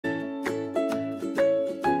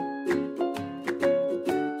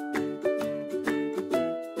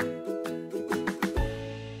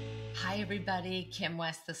everybody. Kim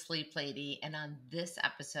West, the Sleep Lady. And on this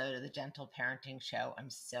episode of the Gentle Parenting Show, I'm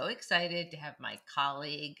so excited to have my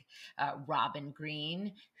colleague, Robin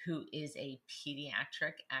Green, who is a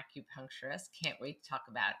pediatric acupuncturist. Can't wait to talk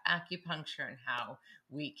about acupuncture and how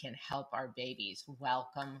we can help our babies.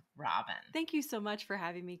 Welcome, Robin. Thank you so much for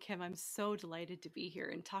having me, Kim. I'm so delighted to be here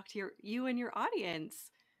and talk to you and your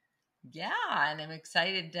audience. Yeah, and I'm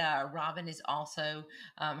excited. Robin is also,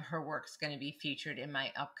 her work's going to be featured in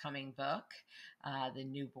my upcoming book,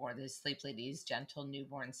 the Sleep Lady's Gentle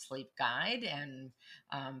Newborn Sleep Guide. And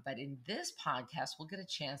but in this podcast, we'll get a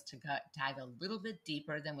chance to dive a little bit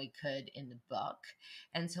deeper than we could in the book.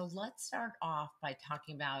 And so let's start off by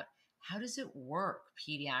talking about how does it work,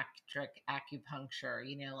 pediatric acupuncture,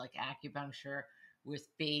 like acupuncture with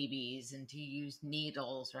babies, and do you use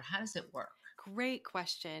needles, or how does it work? Great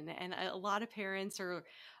question. And a lot of parents are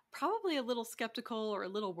probably a little skeptical or a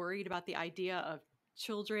little worried about the idea of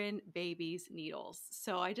children, babies, needles.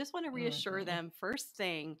 So I just want to reassure Mm-hmm. them first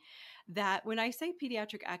thing that when I say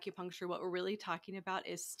pediatric acupuncture, what we're really talking about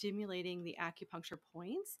is stimulating the acupuncture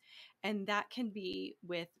points. And that can be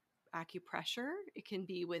with acupressure, it can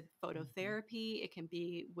be with phototherapy, it can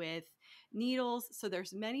be with needles. So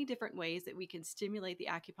there's many different ways that we can stimulate the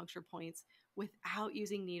acupuncture points without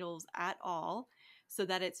using needles at all, so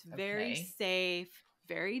that it's very Okay. safe,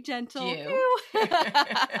 very gentle, Phew.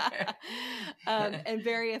 and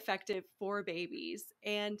very effective for babies.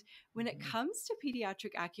 And when it Mhm. comes to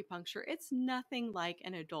pediatric acupuncture, it's nothing like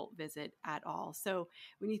an adult visit at all. So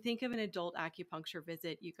when you think of an adult acupuncture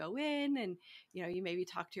visit, you go in and, you maybe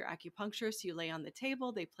talk to your acupuncturist, you lay on the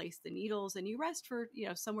table, they place the needles, and you rest for,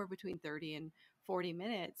 somewhere between 30 and 40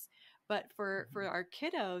 minutes. But for our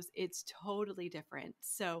kiddos, it's totally different.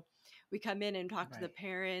 So we come in and talk to the Right.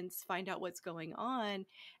 parents, find out what's going on,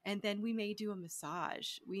 and then we may do a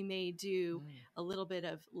massage. We may do a little bit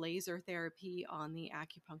of laser therapy on the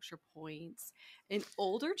acupuncture points. In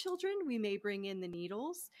older children, we may bring in the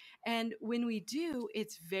needles. And when we do,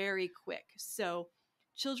 it's very quick. So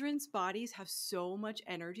children's bodies have so much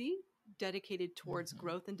energy dedicated towards Mm-hmm.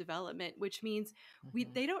 growth and development, which means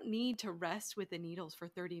Mm-hmm. they don't need to rest with the needles for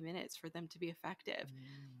 30 minutes for them to be effective.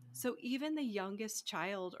 Mm. So even the youngest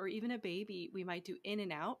child or even a baby, we might do in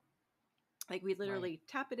and out. Like we Right. literally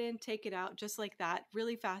tap it in, take it out just like that,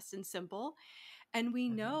 really fast and simple. And we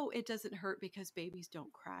Mm-hmm. know it doesn't hurt because babies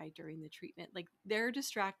don't cry during the treatment. Like they're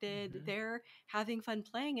distracted, Mm-hmm. they're having fun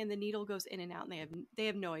playing, and the needle goes in and out, and they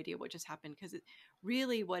have no idea what just happened, because it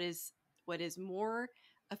really what is more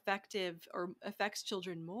effective or affects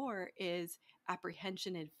children more is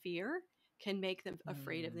apprehension and fear can make them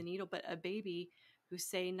afraid of the Mm. needle. But a baby who's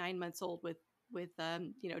say 9 months old with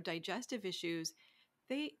digestive issues,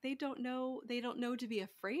 they don't know to be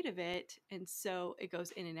afraid of it, and so it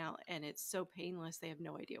goes in and out, and it's so painless, they have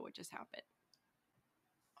no idea what just happened.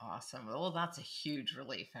 Awesome. Well, that's a huge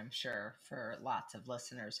relief, I'm sure, for lots of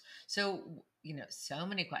listeners. So, so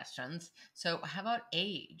many questions. So, how about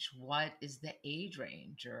age? What is the age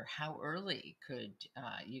range, or how early could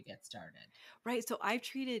you get started? Right, so I've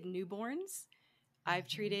treated newborns, I've Mm-hmm.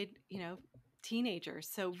 treated teenagers,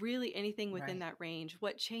 so really anything within Right. that range.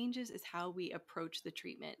 What changes is how we approach the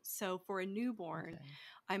treatment. So for a newborn, Okay.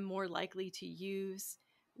 I'm more likely to use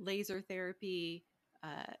laser therapy,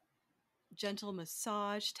 uh, gentle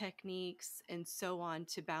massage techniques, and so on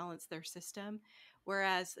to balance their system.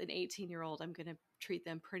 Whereas an 18-year-old, I'm going to treat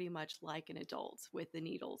them pretty much like an adult with the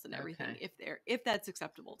needles and everything, Okay. if that's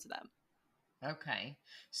acceptable to them. Okay.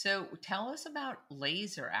 So tell us about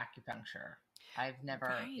laser acupuncture. I've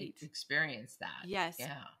never Right. experienced that. Yes.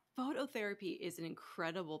 Yeah. Phototherapy is an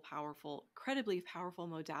incredibly powerful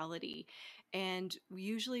modality. And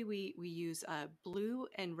usually we use blue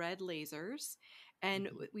and red lasers, and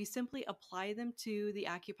Hmm. we simply apply them to the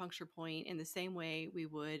acupuncture point in the same way we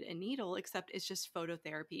would a needle, except it's just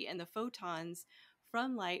phototherapy. And the photons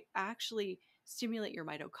from light actually stimulate your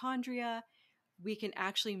mitochondria. We can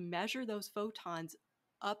actually measure those photons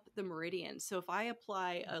up the meridian. So if I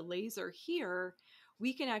apply a laser here,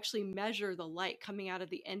 we can actually measure the light coming out of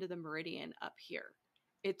the end of the meridian up here.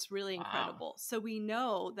 It's really Wow. incredible. So we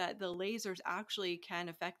know that the lasers actually can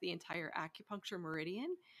affect the entire acupuncture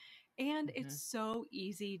meridian. And Hmm. it's so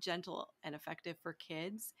easy, gentle, and effective for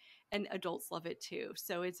kids, and adults love it too.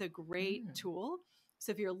 So it's a great Mm. tool.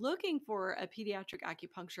 So if you're looking for a pediatric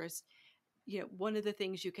acupuncturist, one of the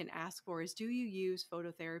things you can ask for is, do you use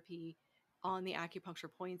phototherapy on the acupuncture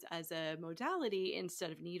points as a modality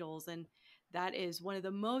instead of needles? And that is one of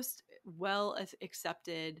the most well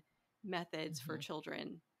accepted methods for Hmm.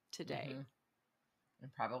 children today. Hmm.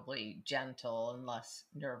 and probably gentle and less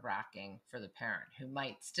nerve-wracking for the parent who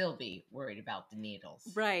might still be worried about the needles.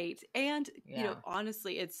 Right. And, Yeah.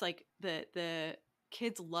 honestly, it's like the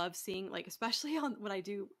kids love seeing, like, especially on when I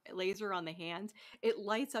do laser on the hand, it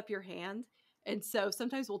lights up your hand. And so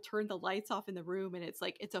sometimes we'll turn the lights off in the room, and it's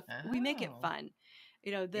like we make it Oh. fun.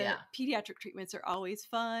 The Yeah. pediatric treatments are always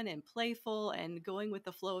fun and playful and going with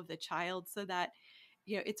the flow of the child, so that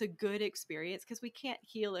it's a good experience, because we can't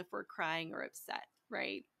heal if we're crying or upset,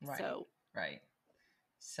 right? Right. So Right.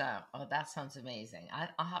 So, oh, that sounds amazing.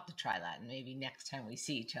 I'll have to try that, and maybe next time we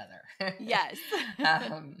see each other. yes.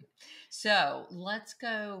 um, so let's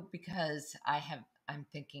go, because I'm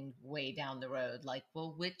thinking way down the road, like,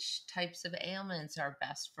 well, which types of ailments are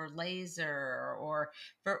best for laser, or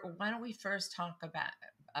why don't we first talk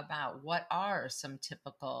about what are some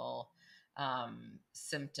typical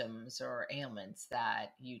symptoms or ailments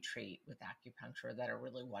that you treat with acupuncture that are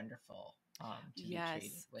really wonderful to be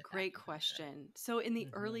treated Yes, with great acupuncture. question. So, in the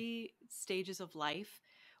Mm-hmm. early stages of life,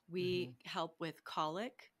 Mm-hmm. we help with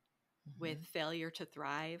colic, with Mm-hmm. failure to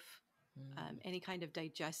thrive, Mm-hmm. any kind of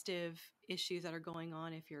digestive issues that are going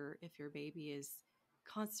on, if your baby is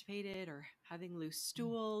constipated or having loose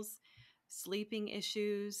stools, sleeping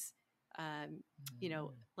issues. Um,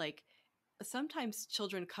 like, sometimes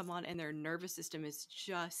children come on and their nervous system is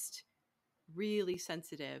just really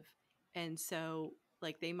sensitive, and so,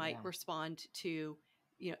 like, they might Yeah. respond to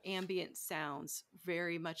ambient sounds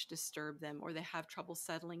very much disturb them, or they have trouble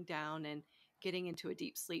settling down and getting into a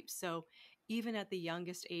deep sleep. So even at the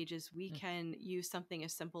youngest ages, we can use something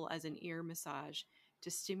as simple as an ear massage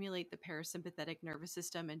to stimulate the parasympathetic nervous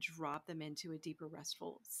system and drop them into a deeper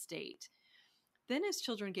restful state. Then as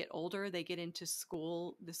children get older, they get into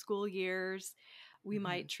the school years, we Mm-hmm.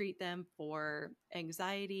 might treat them for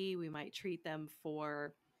anxiety. We might treat them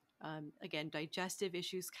for, again, digestive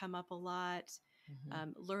issues come up a lot,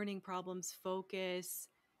 Mm-hmm. learning problems, focus,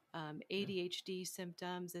 ADHD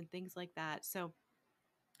symptoms, and things like that. So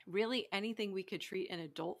really anything we could treat an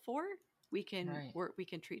adult for, Right. we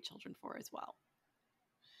can treat children for as well.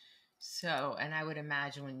 So, and I would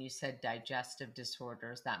imagine when you said digestive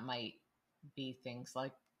disorders, that might be things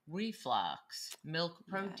like reflux, milk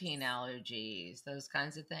protein Yes. allergies, those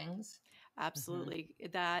kinds of things. Mm-hmm. Absolutely.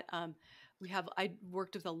 That I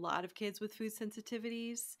worked with a lot of kids with food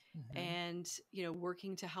sensitivities, Mm-hmm. and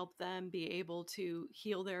working to help them be able to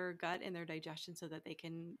heal their gut and their digestion so that they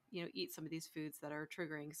can eat some of these foods that are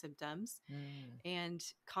triggering symptoms. Mm. And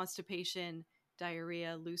constipation,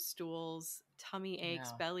 diarrhea, loose stools, tummy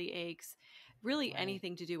aches, Yeah. belly aches, really Right.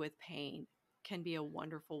 anything to do with pain can be a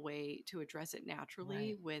wonderful way to address it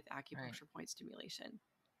naturally Right. with Right. acupuncture point stimulation.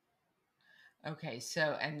 Okay.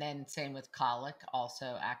 So, and then same with colic,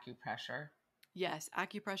 also acupressure. Yes,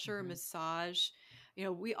 acupressure, Mm-hmm. massage.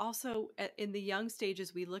 We also in the young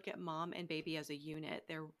stages we look at mom and baby as a unit.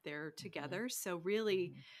 They're Mm-hmm. together. So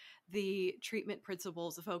really Mm-hmm. the treatment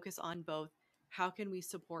principles focus on both how can we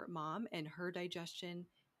support mom and her digestion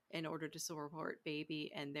in order to support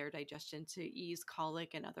baby and their digestion to ease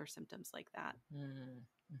colic and other symptoms like that.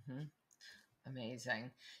 Mm-hmm.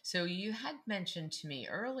 Amazing. So you had mentioned to me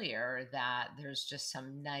earlier that there's just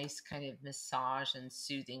some nice kind of massage and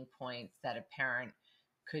soothing points that a parent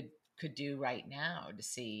could could do right now to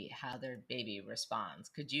see how their baby responds.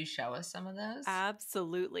 Could you show us some of those?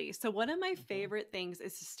 Absolutely. So, one of my Mm-hmm. favorite things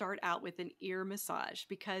is to start out with an ear massage,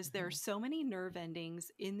 because there are Mm-hmm. so many nerve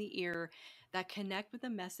endings in the ear that connect with the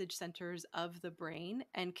message centers of the brain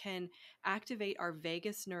and can activate our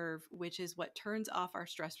vagus nerve, which is what turns off our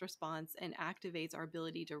stress response and activates our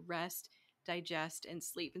ability to rest, digest, and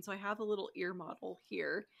sleep. And so, I have a little ear model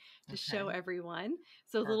here to show Okay. everyone.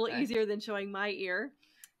 So, a little Perfect. easier than showing my ear.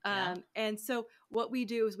 Yeah. And so what we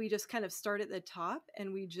do is we just kind of start at the top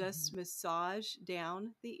and we Hmm. just massage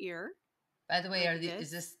down the ear By the way, like are the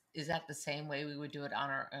this. is that the same way we would do it on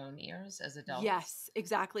our own ears as adults? Yes,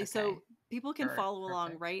 exactly. Okay. So people can follow along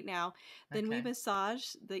Perfect. right now. Then we Okay. massage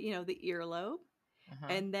the earlobe, Uh-huh.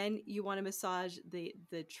 and then you want to massage the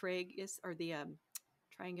tragus, or the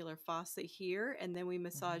triangular fossa here, and then we Hmm.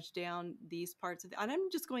 massage down these parts of and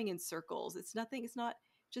I'm just going in circles. It's not,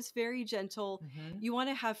 just very gentle. Hmm. You want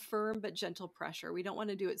to have firm but gentle pressure. We don't want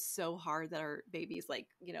to do it so hard that our baby's like,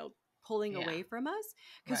 pulling Yeah. away from us,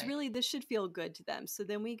 because Right. really this should feel good to them. So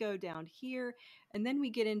then we go down here, and then we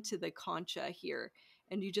get into the concha here,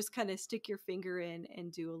 and you just kind of stick your finger in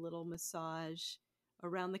and do a little massage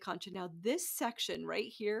around the concha. Now this section right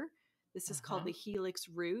here, this is called Uh-huh. the helix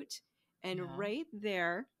root, and Yeah. right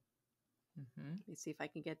there, Hmm. let me see if I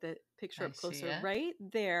can get the picture I up see closer. it. Right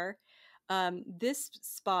there, this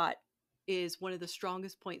spot is one of the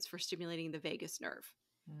strongest points for stimulating the vagus nerve.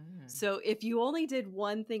 Mm. So if you only did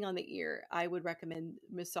one thing on the ear, I would recommend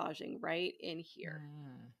massaging right in here.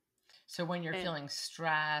 Mm. So when you're And feeling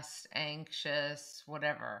stressed, anxious,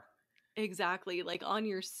 whatever. exactly, like on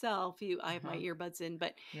yourself, I have my Uh-huh. earbuds in,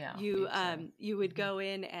 but Yeah, me too. you would Hmm. go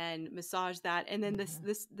in and massage that. And then Hmm.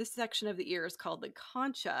 this section of the ear is called the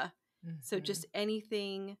concha. So Hmm. just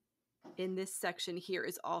anything in this section here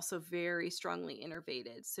is also very strongly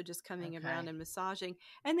innervated. So just coming around Okay. and massaging,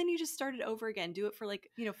 and then you just start it over again. Do it for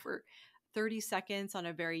like, for 30 seconds on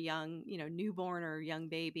a very young, newborn or young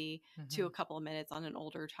baby, to Hmm. a couple of minutes on an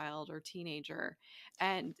older child or teenager.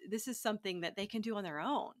 And this is something that they can do on their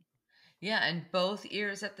own. Yeah, and both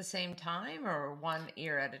ears at the same time or one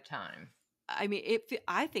ear at a time? I mean,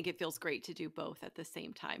 I think it feels great to do both at the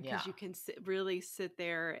same time because Yeah. you can really sit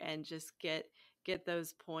there and just get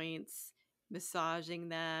those points, massaging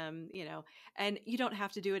them, and you don't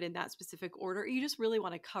have to do it in that specific order. You just really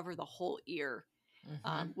want to cover the whole ear,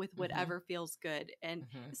 Hmm. with Hmm. whatever feels good. And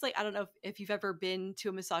Hmm. it's like, I don't know if you've ever been to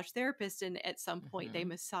a massage therapist and at some point they Hmm.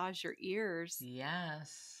 massage your ears.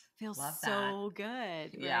 Yes. Feels Love that. so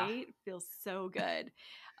good, Yeah. right? Feels so good.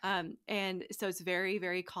 And so it's very,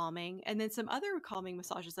 very calming. And then some other calming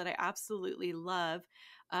massages that I absolutely love,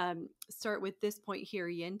 start with this point here,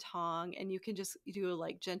 yin tong, and you can just do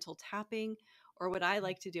like gentle tapping. Or what I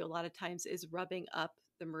like to do a lot of times is rubbing up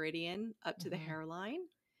the meridian up to the Hmm. hairline,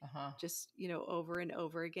 Uh-huh. just, over and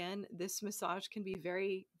over again. This massage can be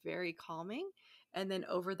very, very calming. And then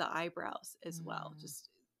over the eyebrows as well, Mm. just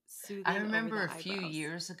I soothing over remember the a few eyebrows.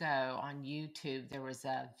 years ago on YouTube, there was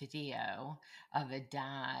a video of a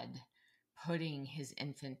dad putting his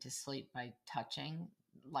infant to sleep by touching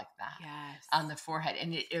like that on Yes. the forehead.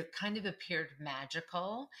 And it kind of appeared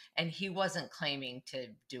magical. And he wasn't claiming to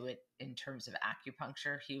do it in terms of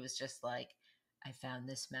acupuncture. He was just like, I found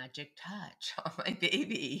this magic touch on my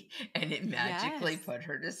baby, and it magically Yes. put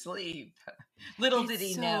her to sleep. Little It's did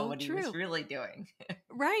he know so what he was true. really doing.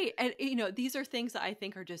 Right. And these are things that I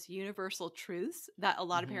think are just universal truths that a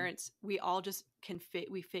lot of Hmm. parents, we all just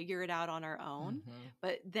we figure it out on our own. Hmm.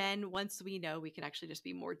 But then once we know, we can actually just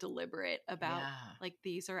be more deliberate about, Yeah. like,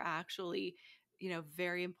 these are actually,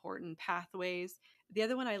 very important pathways. The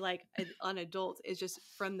other one I like, on adults, is just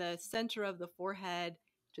from the center of the forehead,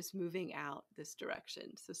 just moving out this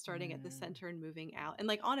direction. So starting at the Mm, center and moving out. And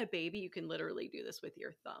like on a baby, you can literally do this with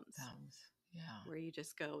your thumbs, thumbs. Yeah. where you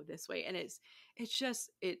just go this way, and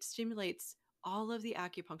it stimulates all of the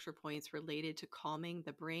acupuncture points related to calming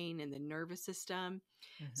the brain and the nervous system.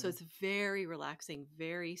 So Hmm. it's very relaxing,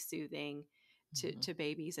 very soothing Hmm. to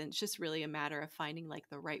babies, and it's just really a matter of finding like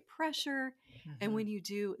the right pressure. And Hmm. when you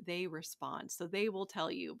do, they respond. So they will tell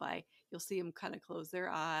you by, you'll see them kind of close their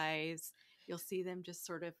eyes, you'll see them just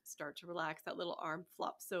sort of start to relax, that little arm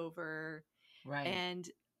flops over. Right. And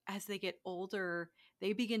as they get older,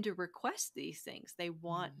 they begin to request these things. They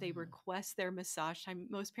Hmm. request their massage time.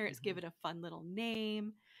 Most parents Hmm. give it a fun little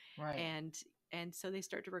name, Right. and so they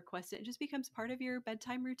start to request it. It just becomes part of your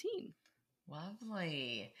bedtime routine.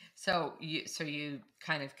 Lovely. So you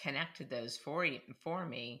kind of connected those for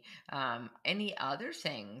me. Any other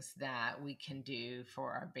things that we can do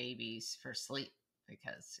for our babies for sleep?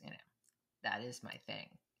 Because that is my thing.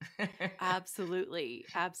 Absolutely.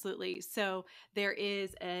 Absolutely. So there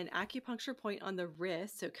is an acupuncture point on the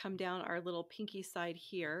wrist. So come down our little pinky side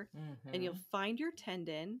here, and you'll Hmm. find your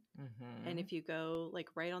tendon. And Hmm. if you go like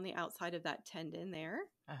right on the outside of that tendon there,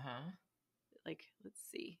 Uh-huh. like, let's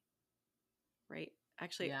see, right,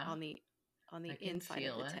 actually Yeah, on the I can inside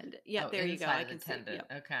of the feel it. tendon. Yeah, Oh, there you go. inside I of the can see. tendon.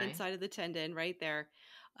 Yep. Okay. Inside of the tendon right there.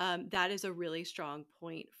 That is a really strong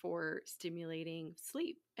point for stimulating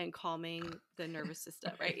sleep and calming the nervous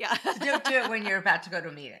system, right? Yeah. So don't do it when you're about to go to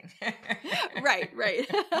a meeting. Right, right.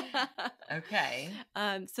 Okay.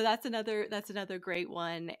 So that's another great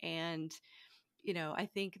one. And I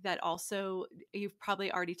think that also, you've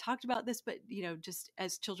probably already talked about this, but just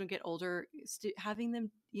as children get older, having them,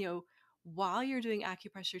 while you're doing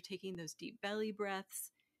acupressure, taking those deep belly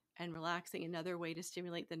breaths and relaxing, another way to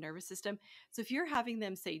stimulate the nervous system. So if you're having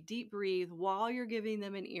them, say, deep breathe while you're giving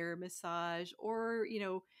them an ear massage, or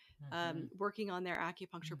Hmm. working on their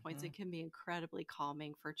acupuncture points, Hmm. it can be incredibly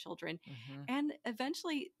calming for children. Hmm. And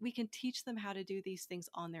eventually we can teach them how to do these things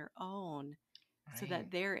on their own, so Right.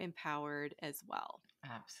 that they're empowered as well.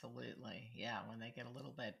 Absolutely. Yeah, when they get a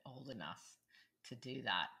little bit old enough to do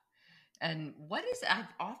that. And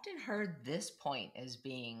I've often heard this point as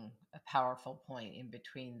being a powerful point in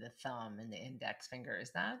between the thumb and the index finger.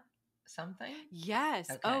 Is that something?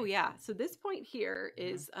 Yes. Oh, Okay. yeah. So this point here Hmm.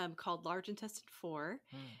 is called large intestine 4,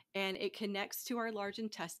 Hmm. and it connects to our large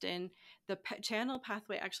intestine. The channel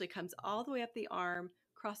pathway actually comes all the way up the arm,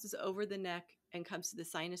 crosses over the neck, and comes to the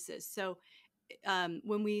sinuses. So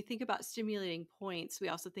when we think about stimulating points, we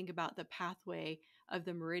also think about the pathway of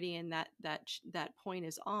the meridian that point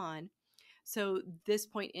is on. So this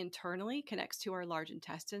point internally connects to our large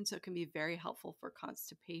intestine, so it can be very helpful for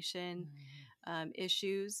constipation Mm-hmm.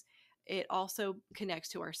 issues. It also connects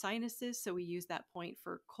to our sinuses, so we use that point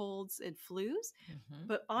for colds and flus.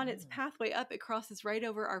 But on its Mm-hmm. pathway up, it crosses right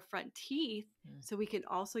over our front teeth, Mm. so we can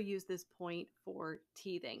also use this point for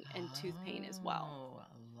teething and tooth pain as well. Oh,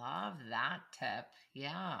 I love that tip.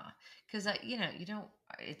 Yeah. Because, you don't,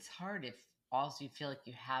 it's hard if all you feel like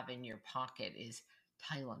you have in your pocket is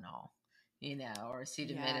Tylenol, or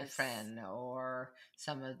Yes. acetaminophen or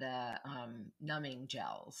some of the numbing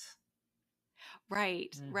gels.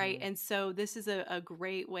 Right, right. Mm-hmm. And so this is a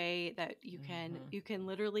great way that Mm-hmm. you can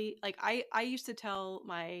literally, like, I used to tell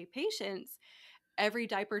my patients every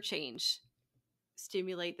diaper change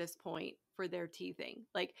stimulate this point for their teething.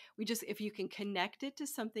 Like, we just, if you can connect it to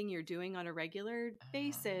something you're doing on a regular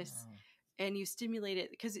basis Oh, and you stimulate it,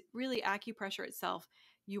 because really acupressure itself,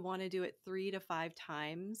 you want to do it 3 to 5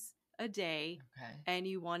 times a day, okay. and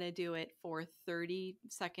you want to do it for 30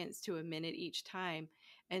 seconds to a minute each time.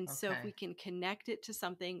 And so if we Okay. can connect it to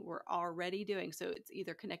something we're already doing, so it's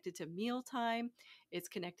either connected to mealtime, it's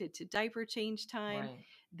connected to diaper change time, Right.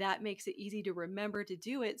 that makes it easy to remember to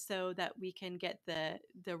do it so that we can get the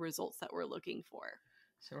results that we're looking for.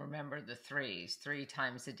 So remember the threes, 3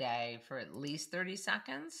 times a day for at least 30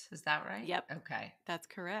 seconds. Is that right? Yep, Okay. that's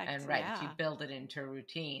correct. And right, if you Yeah, build it into a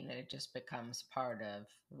routine, then it just becomes part of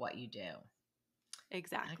what you do.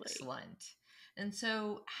 exactly. Excellent. And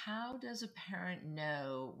so, how does a parent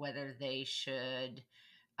know whether they should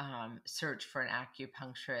search for an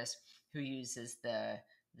acupuncturist who uses the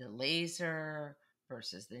laser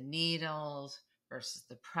versus the needles versus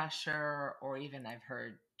the pressure, or even I've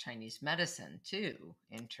heard Chinese medicine too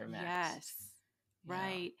intermixed? Yes.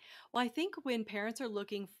 Yeah. Right. Well, I think when parents are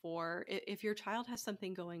looking for, if your child has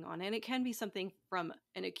something going on, and it can be something from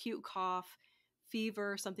an acute cough,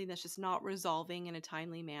 fever, something that's just not resolving in a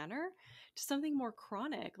timely manner, to something more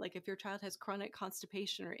chronic, like if your child has chronic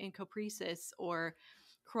constipation or encopresis or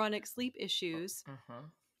chronic sleep issues, Uh huh.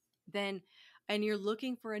 then and you're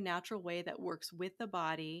looking for a natural way that works with the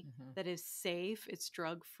body, Mm-hmm. that is safe, it's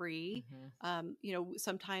drug free. Mm-hmm.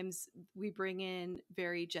 Sometimes we bring in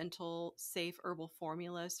very gentle, safe herbal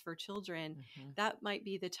formulas for children. Mm-hmm. That might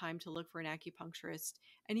be the time to look for an acupuncturist.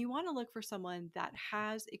 And you want to look for someone that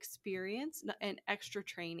has experience and extra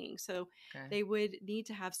training. So Okay. they would need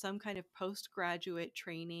to have some kind of postgraduate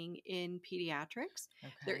training in pediatrics.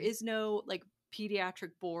 There Okay. is no like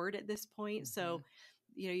pediatric board at this point. Mm-hmm. So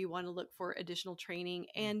you want to look for additional training,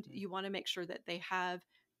 and Mm-hmm. you want to make sure that they have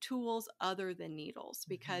tools other than needles, Mm-hmm.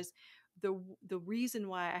 because the reason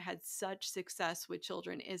why I had such success with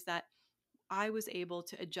children is that I was able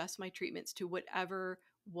to adjust my treatments to whatever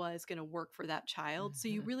was going to work for that child. So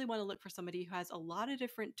you Mm-hmm. really want to look for somebody who has a lot of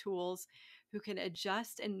different tools, who can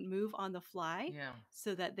adjust and move on the fly Yeah.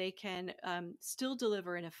 so that they can still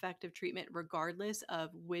deliver an effective treatment regardless of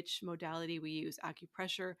which modality we use: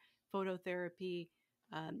 acupressure, phototherapy,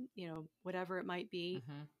 whatever it might be.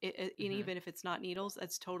 Mm-hmm. And Mm-hmm. even if it's not needles,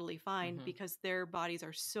 that's totally fine, Mm-hmm. because their bodies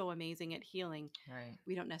are so amazing at healing. Right.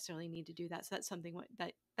 We don't necessarily need to do that. So that's something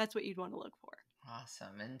that's what you'd want to look for.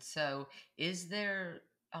 Awesome. And so, is there,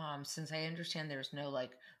 since I understand there's no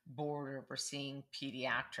like board overseeing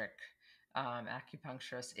pediatric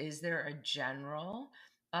acupuncturists, is there a general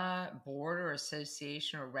board or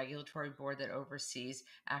association or regulatory board that oversees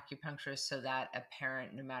acupuncturists so that a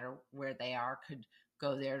parent, no matter where they are, could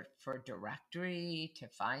go there for a directory to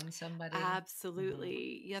find somebody? Hmm.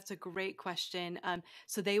 Absolutely. Yeah, that's a great question.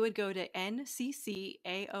 So they would go to nccaom.org,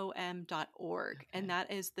 and Okay.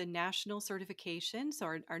 that is the national certification.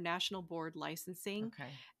 So our national board licensing.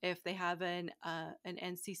 Okay. If they have an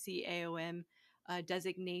NCCAOM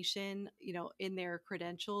designation, in their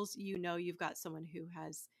credentials, you've got someone who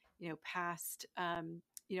has, passed,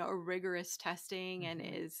 a rigorous testing and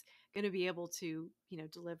Hmm. is going to be able to,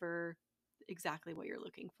 deliver exactly what you're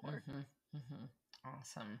looking for. Mm-hmm. Mm-hmm.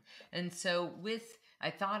 Awesome. And so, I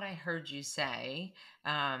thought I heard you say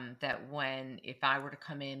that if I were to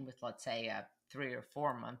come in with, let's say, a 3 or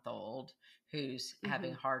 4 month old who's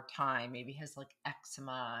having Hmm. a hard time, maybe has like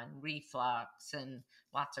eczema and reflux and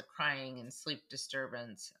lots of crying and sleep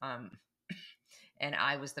disturbance, and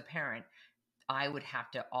I was the parent, I would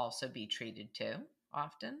have to also be treated too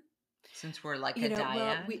often since we're like a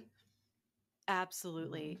Well, dyad. we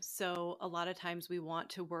Mm-hmm. absolutely. So a lot of times we want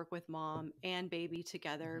to work with mom and baby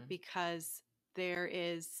together, Mm-hmm. because there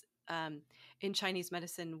is, in Chinese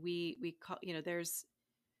medicine, we call, there's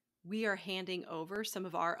we are handing over some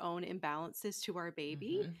of our own imbalances to our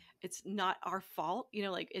baby. Mm-hmm. It's not our fault,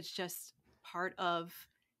 like it's just part of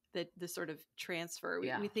the sort of transfer.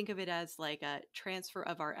 Yeah. We think of it as like a transfer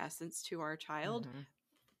of our essence to our child, Mm-hmm.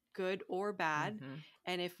 good or bad. Mm-hmm.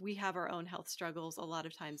 And if we have our own health struggles, a lot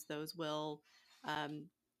of times those will um,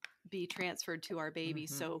 be transferred to our baby.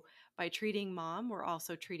 Mm-hmm. So by treating mom, we're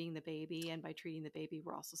also treating the baby, and by treating the baby,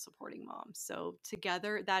 we're also supporting mom. So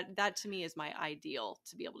together, that to me is my ideal,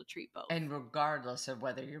 to be able to treat both. And regardless of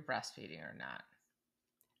whether you're breastfeeding or not.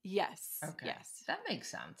 Yes. Okay. Yes. That makes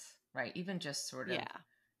sense. Right. Even just sort of, Yeah.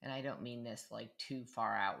 and I don't mean this like too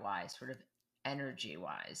far out wise, sort of energy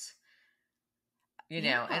wise, and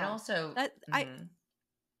Yeah. also, That I mm-hmm,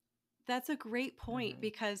 That's a great point, mm-hmm,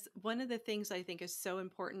 because one of the things I think is so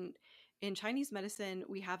important in Chinese medicine,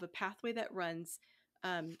 we have a pathway that runs,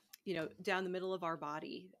 down the middle of our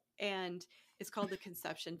body, and it's called the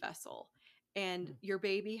conception vessel. And mm, your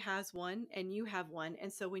baby has one, and you have one,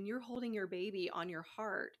 and so when you're holding your baby on your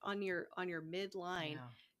heart, on your midline, yeah,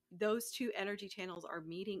 those two energy channels are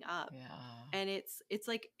meeting up, yeah, and it's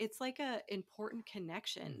like a important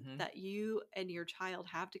connection mm-hmm, that you and your child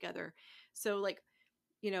have together. So like,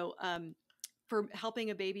 you know, um, for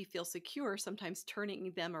helping a baby feel secure, sometimes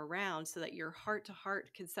turning them around so that your heart to heart,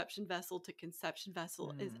 conception vessel to conception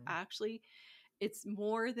vessel is mm, actually, it's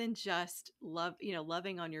more than just love,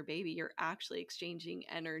 loving on your baby. You're actually exchanging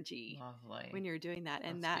energy lovely. when you're doing that.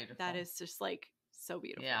 And That's that beautiful. is just like so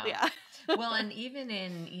beautiful. Yeah. Yeah. Well, and even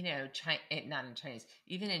in, not in Chinese,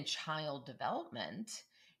 even in child development,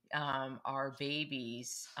 our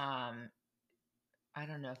babies, I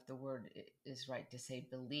don't know if the word is right to say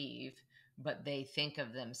believe, but they think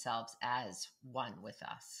of themselves as one with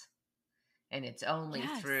us. And it's only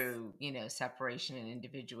Yes. through, separation and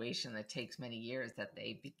individuation that takes many years that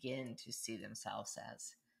they begin to see themselves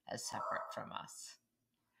as separate from us.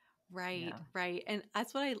 Right, Yeah. right. And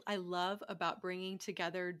that's what I love about bringing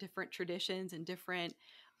together different traditions and different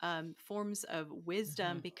forms of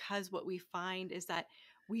wisdom, Hmm. because what we find is that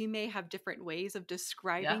we may have different ways of Yep.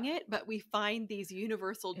 describing it, but we find these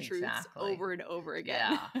universal truths Exactly. over and over again.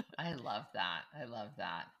 Yeah, I love that. I love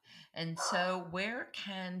that. And so, where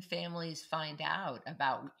can families find out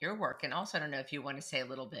about your work? And also, I don't know if you want to say a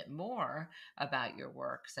little bit more about your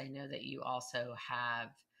work, because I know that you also have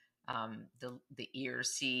the ear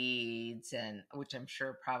seeds, and which I'm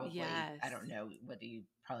sure probably, I Yes. don't know whether you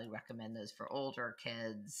probably recommend those for older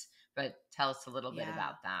kids, but tell us a little bit Yeah.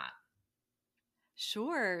 about that.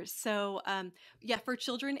 Sure. So, yeah, for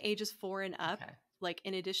children ages 4 and up, Okay. like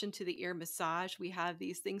in addition to the ear massage, we have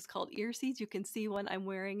these things called ear seeds. You can see one. I'm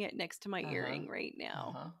wearing it next to my Uh huh. earring right Uh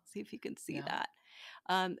now. huh. See if you can see Yeah. that.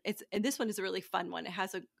 And this one is a really fun one. It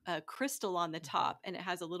has a crystal on the Hmm. top, and it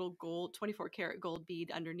has a little gold 24 karat gold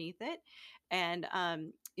bead underneath it. And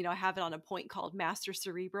I have it on a point called Master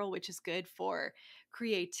Cerebral, which is good for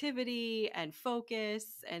creativity and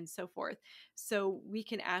focus and so forth. So we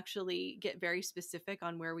can actually get very specific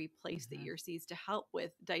on where we place the Hmm. ear seeds to help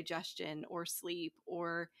with digestion or sleep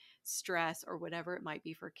or stress or whatever it might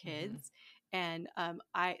be for Hmm. kids. And when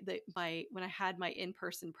I had my in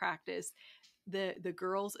person practice, the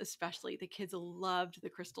girls, especially the kids, loved the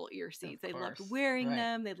crystal ear seeds. Of They loved course. wearing Right.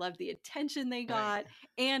 them, they loved the attention they Right. got,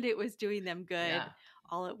 and it was doing them Yeah. good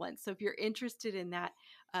all at once. So if you're interested in that,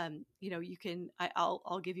 you can,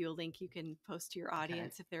 I'll give you a link you can post to your Okay.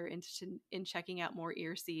 audience if they're interested in checking out more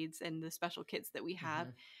ear seeds and the special kits that we have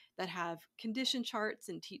Hmm. that have condition charts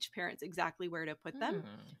and teach parents exactly where to put them,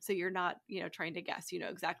 Hmm. so you're not trying to guess,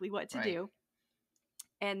 exactly what to Right. do.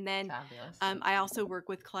 And then Fabulous. I also work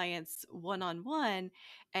with clients one on one,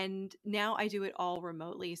 and now I do it all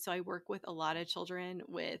remotely. So I work with a lot of children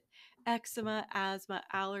with eczema, asthma,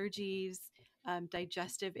 allergies,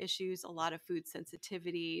 digestive issues, a lot of food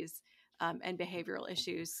sensitivities, and behavioral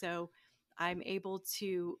issues. So I'm able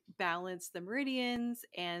to balance the meridians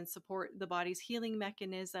and support the body's healing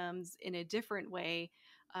mechanisms in a different way,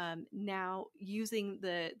 now using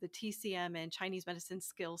the TCM and Chinese medicine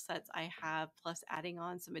skill sets I have, plus adding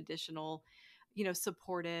on some additional,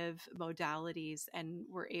 supportive modalities, and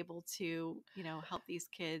we're able to, help these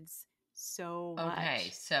kids so Okay,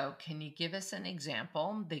 much. so can you give us an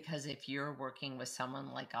example? Because if you're working with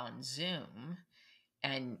someone like on Zoom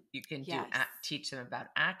and you can Yes. teach them about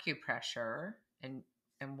acupressure and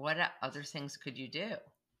what other things could you do?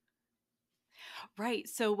 Right.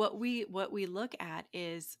 So what we look at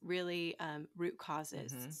is really root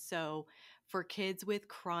causes. Hmm. So for kids with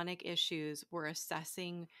chronic issues, we're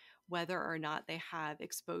assessing whether or not they have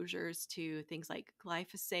exposures to things like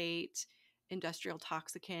glyphosate, industrial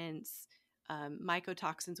toxicants,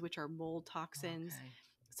 mycotoxins, which are mold toxins. Okay.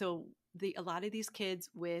 So a lot of these kids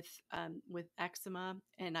with eczema,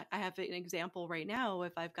 and I have an example right now.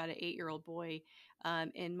 If I've got an 8-year-old boy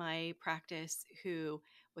in my practice who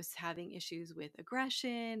was having issues with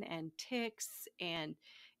aggression and tics, and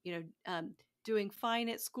you know, doing fine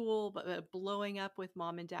at school, but blowing up with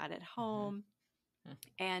mom and dad at Mm-hmm. home.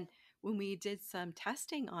 And when we did some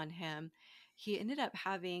testing on him, he ended up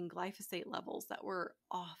having glyphosate levels that were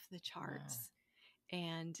off the Wow. charts.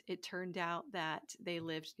 And it turned out that they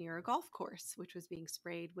lived near a golf course, which was being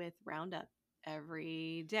sprayed with Roundup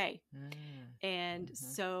every day. And Mm-hmm.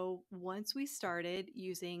 so once we started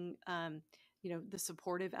using, the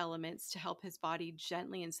supportive elements to help his body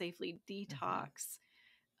gently and safely Mm-hmm. detox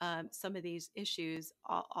some of these issues,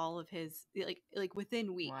 all of his, like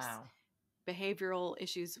within weeks, Wow. behavioral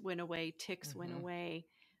issues went away, tics went Mm-hmm. away.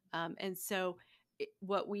 And so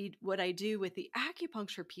what I do with the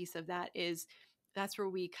acupuncture piece of that is that's where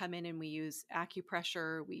we come in and we use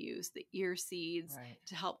acupressure, we use the ear seeds Right.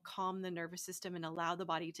 to help calm the nervous system and allow the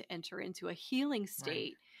body to enter into a healing Right.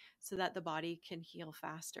 state so that the body can heal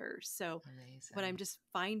faster. So what I'm Amazing. just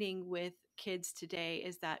finding with kids today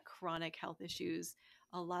is that chronic health issues,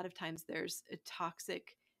 a lot of times there's a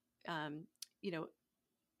toxic um, you know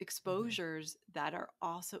Mm-hmm. exposures that are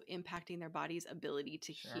also impacting their body's ability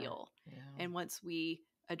to Sure. heal. Yeah. And once we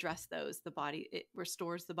address those, it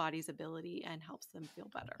restores the body's ability and helps them feel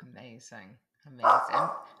better. Amazing. Amazing.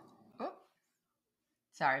 Oh,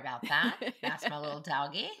 sorry about that. That's my little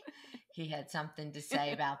doggy. He had something to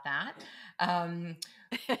say about that. Um,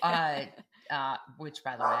 uh, which,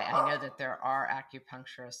 by the way, I know that there are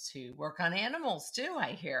acupuncturists who work on animals too,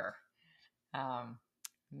 I hear. Um,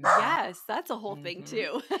 mhm, Yes, that's a whole thing mhm.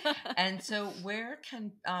 too. And so, where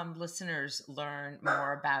can listeners learn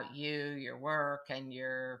more about you, your work, and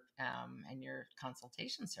your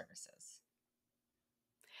consultation services?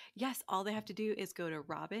 Yes, all they have to do is go to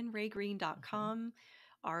Mm-hmm. robinraygreen.com,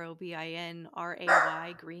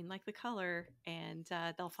 ROBINRAY, green like the color, and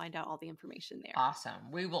they'll find out all the information there.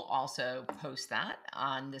 Awesome. We will also post that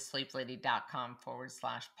on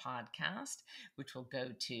thesleeplady.com/podcast, which will go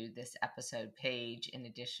to this episode page in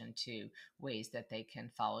addition to ways that they can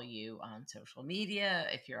follow you on social media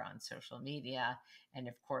if you're on social media. And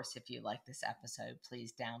of course, if you like this episode,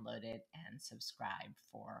 please download it and subscribe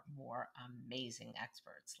for more amazing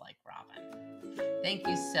experts like Robin. Thank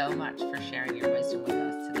you so much for sharing your wisdom with us.